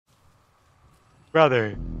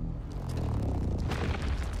Brother,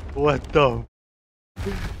 what the?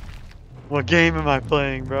 What game am I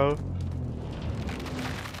playing, bro?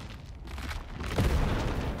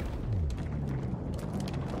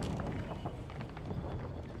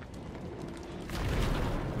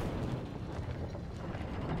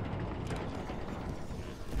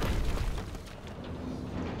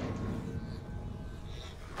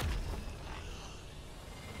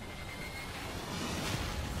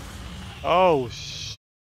 Oh,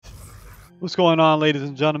 what's going on, ladies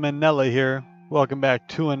and gentlemen? Nella here. Welcome back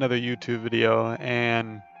to another YouTube video.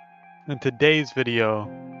 And in today's video,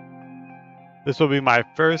 this will be my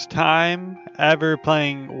first time ever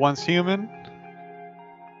playing Once Human.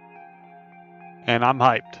 And I'm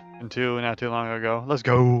hyped. Until not too long ago. Let's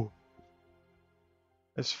go.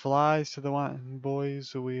 As flies to the one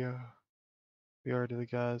boys, we are to the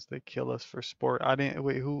guys that kill us for sport. I didn't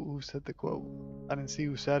wait. Who said the quote? I didn't see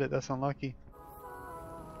who said it. That's unlucky.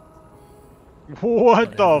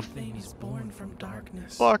 What the everything is born from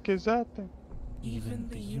darkness. fuck is that thing? Even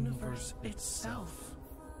the universe itself.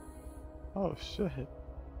 Oh shit.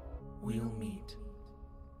 We'll meet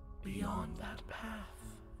beyond that path.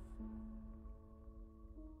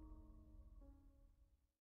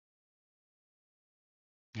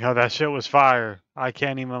 Yo, that shit was fire. I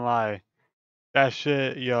can't even lie. That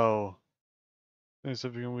shit, yo. There's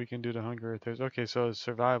something we can do to hunger if there's okay, so it's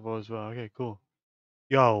survival as well. Okay, cool.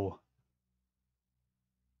 Yo.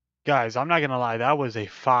 Guys, I'm not gonna lie, that was a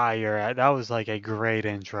fire. That was like a great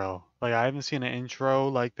intro. Like I haven't seen an intro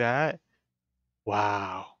like that.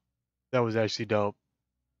 Wow. That was actually dope.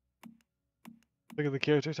 Look at the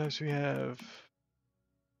character types we have.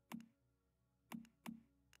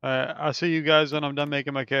 I'll see you guys when I'm done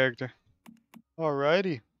making my character.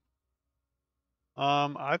 Alrighty.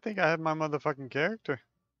 I think I have my motherfucking character.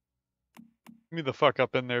 Give me the fuck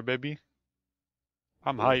up in there, baby.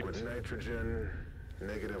 I'm hyped. With nitrogen,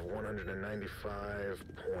 negative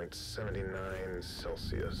 195.79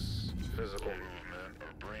 Celsius. Physical movement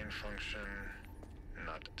or brain function,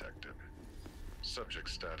 not detected. Subject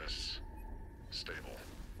status, stable.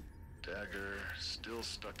 Dagger still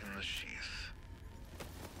stuck in the sheath.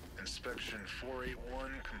 Inspection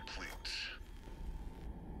 481 complete.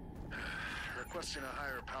 Requesting a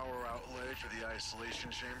higher power outlay for the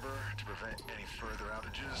isolation chamber to prevent any further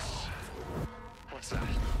outages. What's that?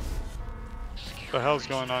 What the hell's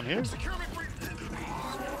going on here?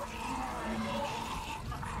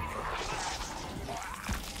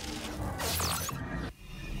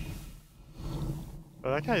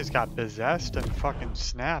 Oh, that guy just got possessed and fucking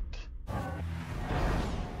snapped.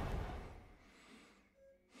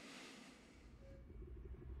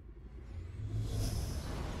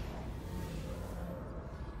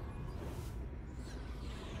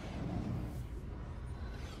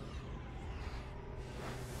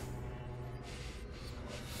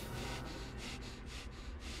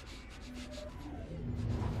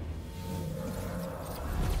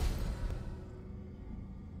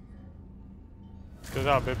 Get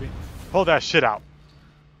out, baby. Pull that shit out.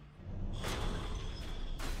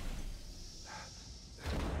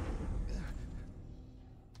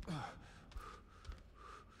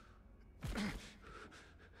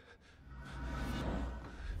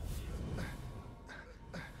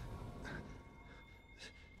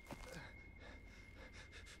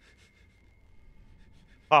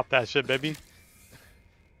 Pop that shit, baby.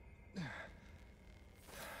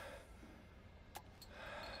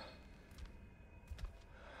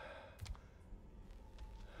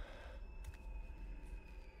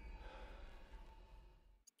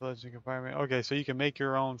 Legend environment. Okay, so you can make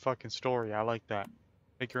your own fucking story. I like that.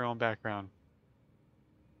 Make your own background.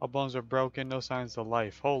 All bones are broken, no signs of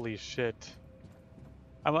life. Holy shit.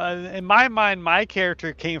 In my mind, my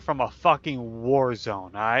character came from a fucking war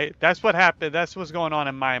zone, alright? That's what happened. That's what's going on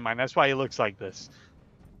in my mind. That's why he looks like this.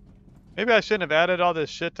 Maybe I shouldn't have added all this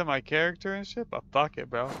shit to my character and shit, but fuck it,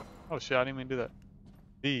 bro. Oh shit, I didn't even do that.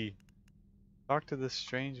 B. Talk to this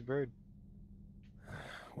strange bird.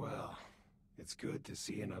 Well, it's good to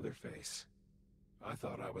see another face. I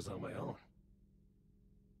thought I was on my own.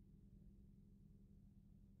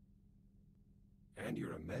 And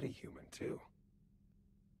you're a metahuman, too.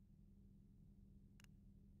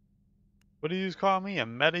 What do you call me? A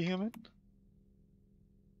metahuman?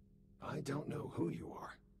 I don't know who you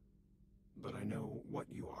are, but I know what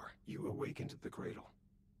you are. You awakened to the cradle.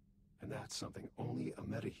 And that's something only a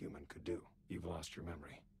metahuman could do. You've lost your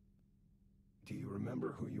memory. Do you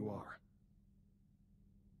remember who you are?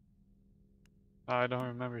 I don't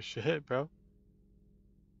remember shit, bro.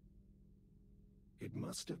 It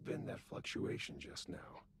must have been that fluctuation just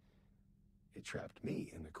now. It trapped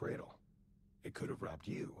me in the cradle. It could have robbed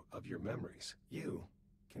you of your memories. You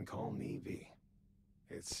can call me V.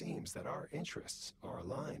 It seems that our interests are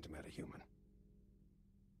aligned, metahuman.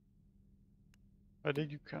 Why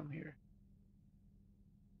did you come here?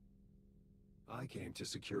 I came to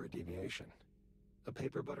secure a deviation. A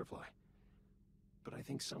paper butterfly. But I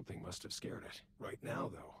think something must have scared it. Right now,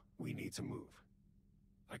 though, we need to move.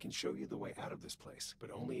 I can show you the way out of this place,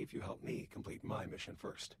 but only if you help me complete my mission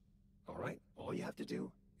first. Alright? All you have to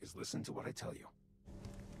do is listen to what I tell you.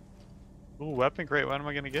 Ooh, weapon crate. When am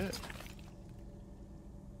I gonna get it?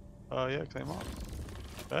 Oh yeah, claim off.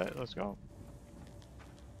 Bet, let's go.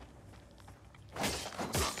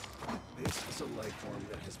 This is a life form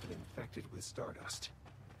that has been infected with stardust.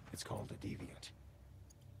 It's called a deviant.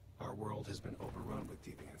 Our world has been overrun with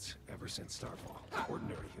deviants ever since Starfall.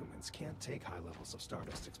 Ordinary humans can't take high levels of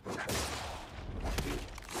stardust exposure. When they do,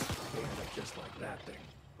 they end up just like that thing.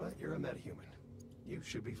 But you're a metahuman. You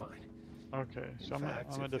should be fine. Okay, so In I'm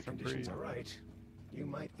fact, a if the different conditions breed. are right, you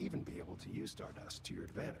might even be able to use stardust to your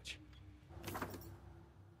advantage.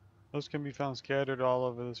 Those can be found scattered all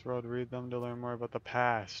over this world. Read them to learn more about the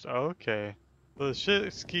past. Okay. So the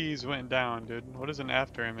shit skis went down, dude. What is an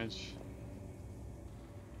after image?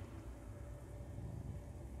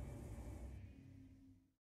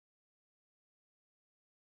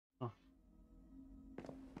 Huh.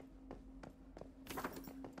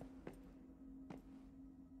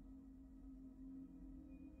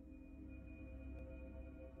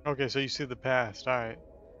 Okay, so you see the past. Alright.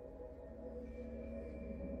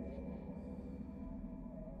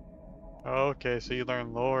 Okay, so you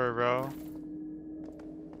learn lore, bro.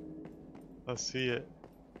 Let's see it.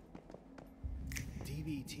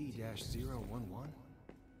 DBT-011?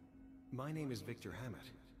 My name is Victor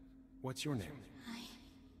Hammett. What's your name? I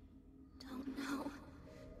don't know.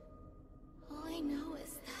 All I know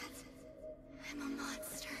is that I'm a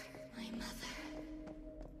monster. My mother,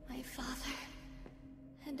 my father,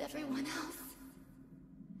 and everyone else.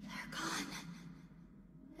 They're gone.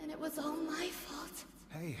 And it was all my fault.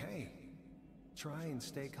 Hey. Try and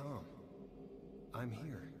stay calm. I'm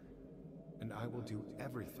here. And I will do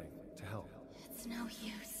everything to help. It's no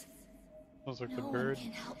use. Sounds like No the one bird.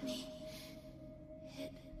 can help me.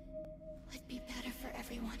 It would be better for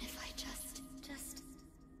everyone if I just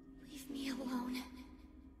leave me alone.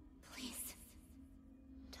 Please,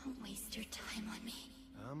 don't waste your time on me.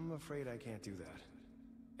 I'm afraid I can't do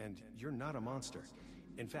that. And you're not a monster.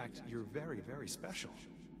 In fact, you're very, very special.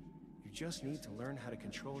 You just need to learn how to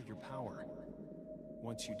control your power.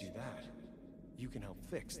 Once you do that, you can help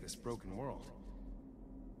fix this broken world.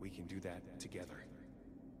 We can do that together.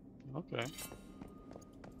 Okay.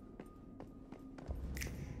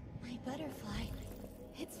 My butterfly,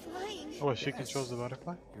 it's flying. Oh, she Yes. controls the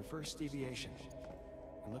butterfly? Your first deviation.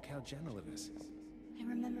 And look how gentle it is. I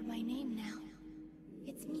remember my name now.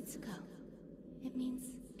 It's Mitsuko. It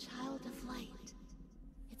means child of light.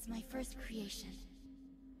 It's my first creation.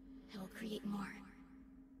 I will create more.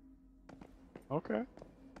 Okay.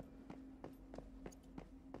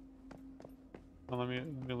 Well, let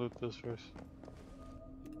me loot this first.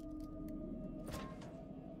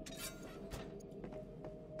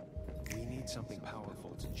 We need something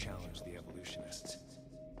powerful to challenge the evolutionists.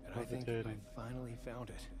 And I think I Levitating. finally found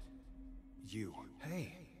it. You.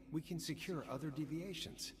 Hey, we can secure other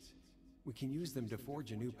deviations. We can use them to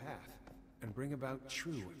forge a new path and bring about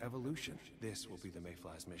true evolution. This will be the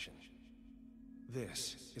Mayfly's mission.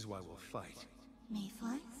 This is why we'll fight.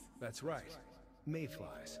 Mayflies? That's right.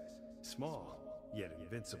 Mayflies. Small, yet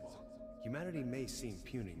invincible. Humanity may seem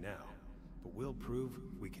puny now, but we'll prove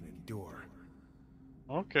we can endure.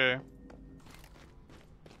 Okay.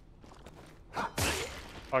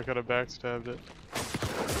 I could have backstabbed it.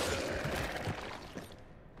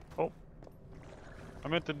 Oh. I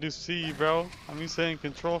meant to do C, bro. I'm saying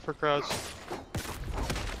control for crouch.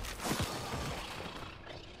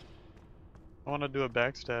 I want to do a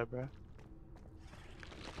backstab, bro.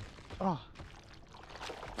 Oh.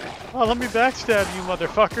 Oh, let me backstab you,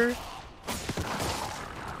 motherfucker.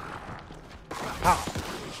 Ow.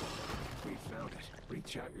 We found it.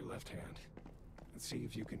 Reach out your left hand and see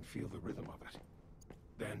if you can feel the rhythm of it.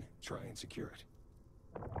 Then try and secure it.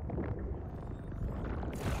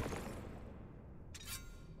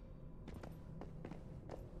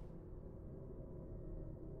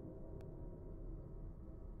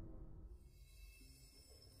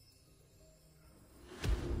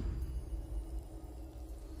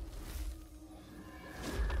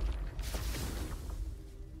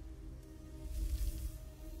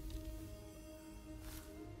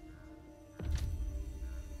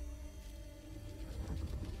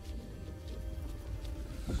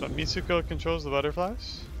 But Mitsuko controls the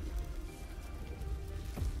butterflies?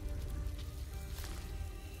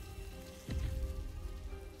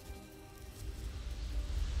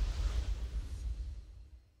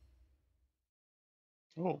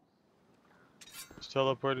 Oh. Just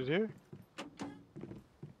teleported here.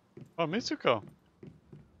 Oh, Mitsuko.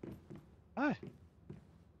 Hi.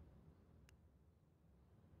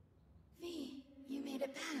 V, you made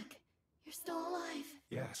it back. You're still alive.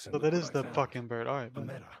 Yes, and So look that what is I the found. fucking bird. Alright, A man.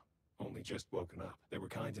 meta. Only just woken up. They were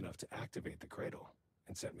kind enough to activate the cradle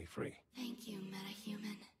and set me free. Thank you,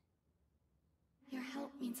 metahuman. Your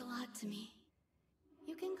help means a lot to me.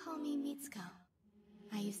 You can call me Mitsuko.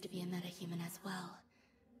 I used to be a metahuman as well.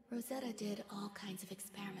 Rosetta did all kinds of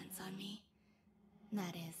experiments on me.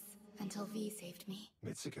 That is, until V saved me.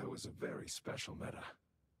 Mitsuko is a very special meta.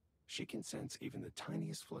 She can sense even the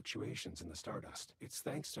tiniest fluctuations in the stardust. It's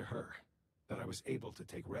thanks to her that I was able to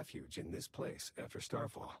take refuge in this place after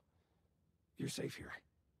Starfall. You're safe here.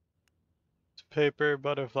 Paper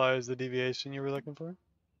butterfly is the deviation you were looking for?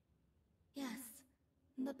 Yes,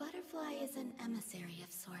 the butterfly is an emissary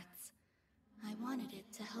of sorts. I wanted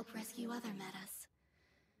it to help rescue other metas.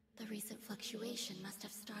 The recent fluctuation must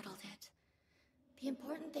have startled it. The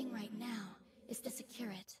important thing right now is to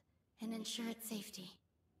secure it and ensure its safety.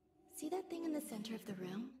 See that thing in the center of the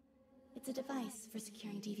room? It's a device for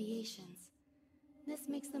securing deviations. This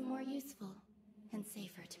makes them more useful and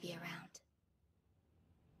safer to be around.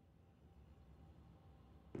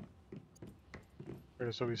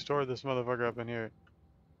 Okay, so we stored this motherfucker up in here.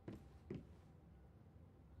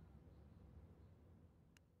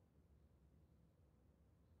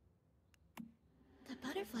 The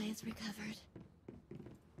butterfly is recovered.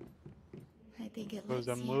 I think it So it's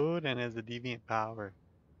lets a you. mood and has a deviant power.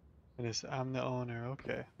 And it's I'm the owner,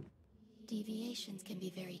 okay. Deviations can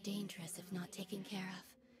be very dangerous if not taken care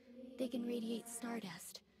of. They can radiate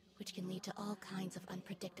stardust, which can lead to all kinds of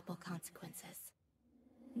unpredictable consequences.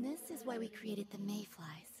 This is why we created the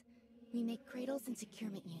Mayflies. We make cradles and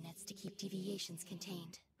securement units to keep deviations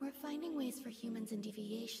contained. We're finding ways for humans and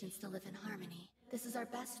deviations to live in harmony. This is our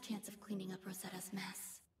best chance of cleaning up Rosetta's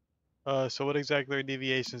mess. So what exactly are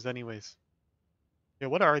deviations anyways? Yeah,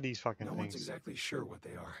 what are these fucking No one's things? exactly sure what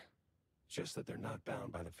they are. Just that they're not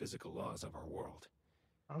bound by the physical laws of our world.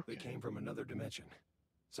 They Okay. came from another dimension.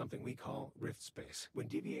 Something we call rift space. When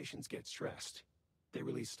deviations get stressed, they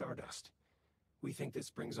release stardust. We think this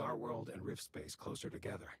brings our world and rift space closer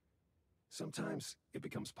together. Sometimes it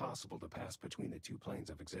becomes possible to pass between the two planes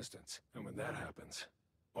of existence. And when that happens,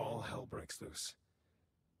 all hell breaks loose.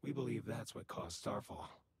 We believe that's what caused Starfall.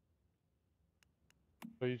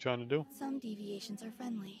 What are you trying to do? Some deviations are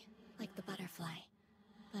friendly, like the butterfly.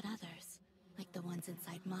 But others, like the ones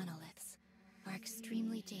inside monoliths, are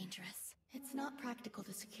extremely dangerous. It's not practical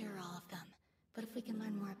to secure all of them, but if we can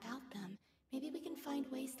learn more about them, maybe we can find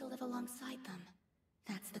ways to live alongside them.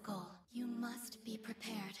 That's the goal. You must be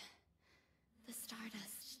prepared. The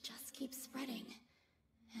stardust just keeps spreading,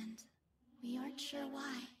 and we aren't sure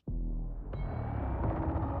why.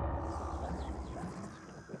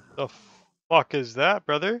 The fuck is that,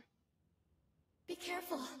 brother? Be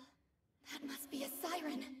careful! That must be a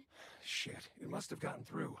siren. Shit, it must have gotten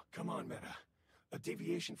through. Come on, Meta. A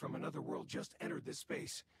deviation from another world just entered this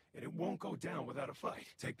space, and it won't go down without a fight.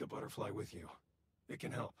 Take the butterfly with you. It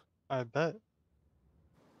can help. I bet.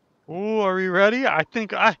 Ooh, are we ready? I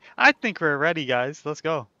think we're ready, guys. Let's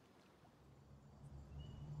go.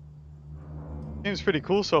 Game's pretty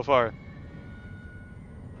cool so far.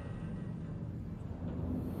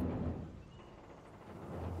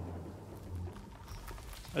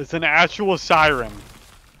 It's an actual siren.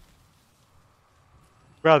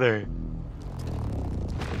 Brother.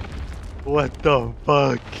 What the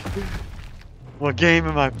fuck? What game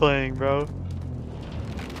am I playing, bro?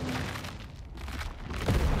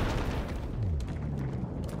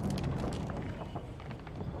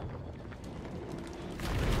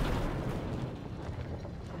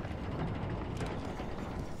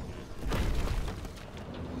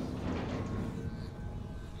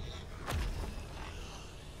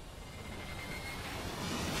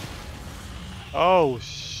 Oh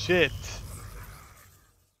shit.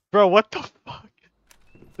 Bro, what the fuck?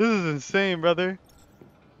 This is insane, brother.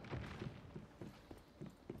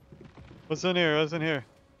 What's in here? What's in here?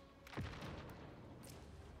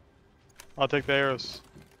 I'll take the arrows.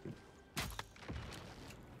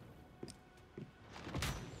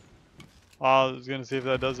 I was gonna see if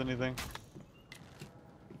that does anything.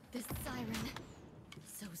 This siren,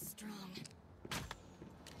 so strong.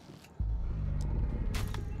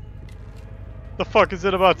 The fuck is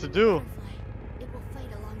it about to do? Butterfly, it will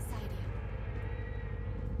fight alongside you.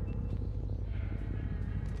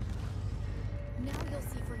 Now you'll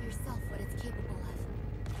see for yourself what it's capable of.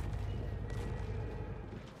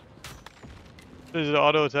 This is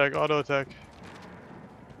auto attack, auto attack.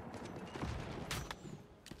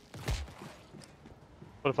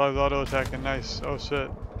 What if I was auto attacking? Nice. Oh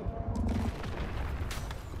shit.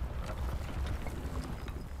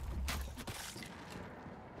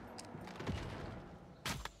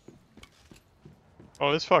 Oh,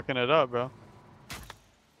 it's fucking it up, bro.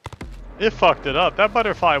 It fucked it up. That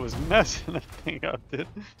butterfly was messing that thing up, dude.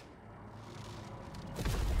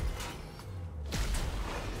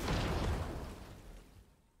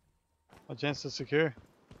 A chance to secure.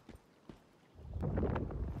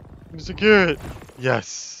 Secure it.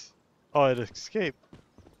 Yes. Oh, it escaped.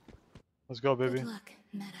 Let's go, baby. Good luck,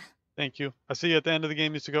 Meta. Thank you. I see you at the end of the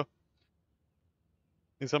game, used to go. At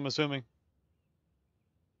least I'm assuming.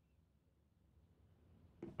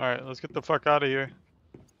 Alright, let's get the fuck out of here.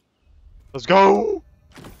 Let's go!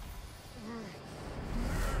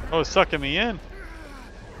 Oh, it's sucking me in.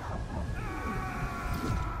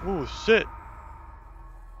 Ooh, shit.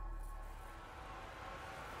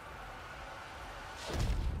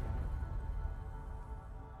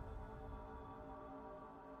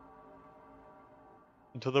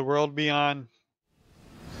 Into the world beyond.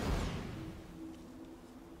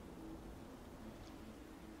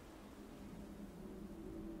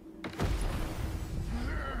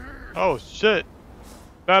 Oh shit.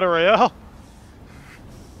 Battle Royale.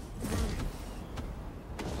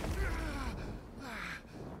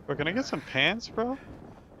 Bro, can I get some pants, bro?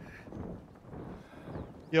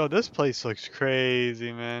 Yo, this place looks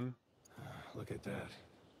crazy, man. Look at that.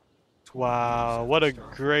 Wow, what a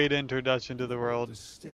great introduction to the world.